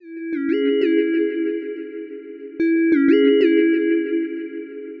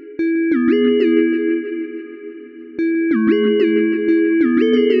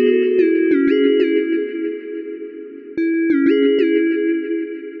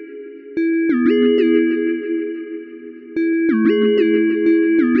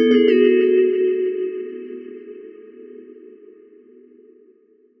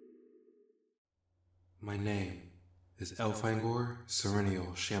Elfangor,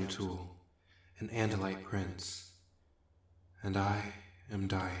 Serenial, Shamtul, an Andalite prince, and I am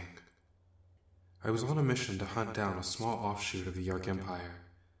dying. I was on a mission to hunt down a small offshoot of the Yark Empire,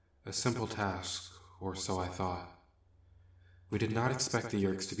 a simple task, or so I thought. We did not expect the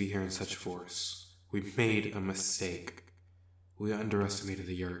Yerks to be here in such force. We made a mistake. We underestimated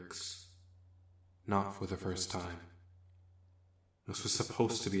the Yerks. Not for the first time. This was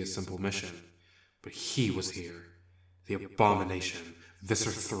supposed to be a simple mission, but he was here. The abomination,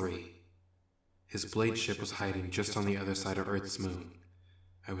 Visser III. His blade ship was hiding just on the other side of Earth's moon.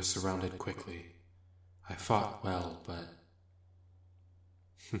 I was surrounded quickly. I fought well,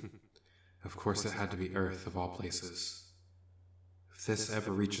 but... Of course it had to be Earth of all places. If this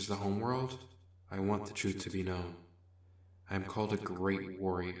ever reaches the homeworld, I want the truth to be known. I am called a great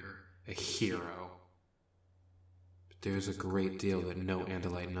warrior, a hero. But there's a great deal that no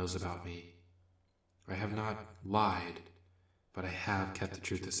Andalite knows about me. I have not lied, but I have kept the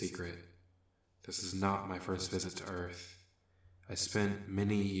truth a secret. This is not my first visit to Earth. I spent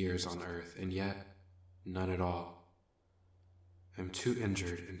many years on Earth, and yet, none at all. I am too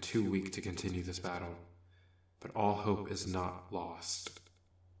injured and too weak to continue this battle, but all hope is not lost.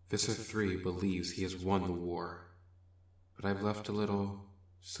 Visser III believes he has won the war, but I've left a little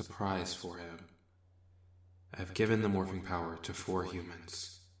surprise for him. I have given the morphing power to 4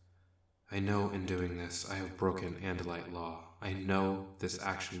 humans. I know in doing this I have broken Andalite law. I know this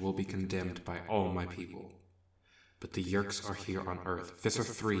action will be condemned by all my people. But the Yerks are here on Earth. Visser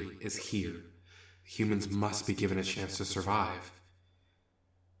III is here. Humans must be given a chance to survive.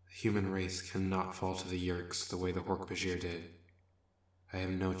 The human race cannot fall to the Yerks the way the Hork-Bajir did. I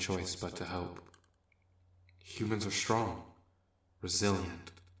have no choice but to hope. Humans are strong,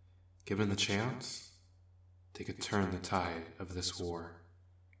 resilient. Given the chance, they could turn the tide of this war.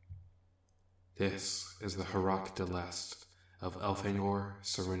 This is the Harak de Lest of Elfangor,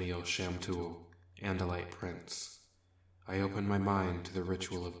 Serenial, Shamtul, Andalite Prince. I open my mind to the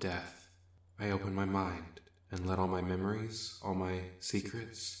ritual of death. I open my mind and let all my memories, all my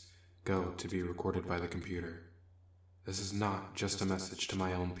secrets, go to be recorded by the computer. This is not just a message to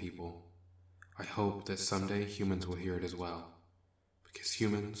my own people. I hope that someday humans will hear it as well, because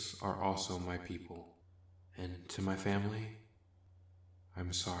humans are also my people. And to my family,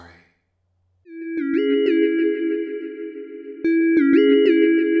 I'm sorry.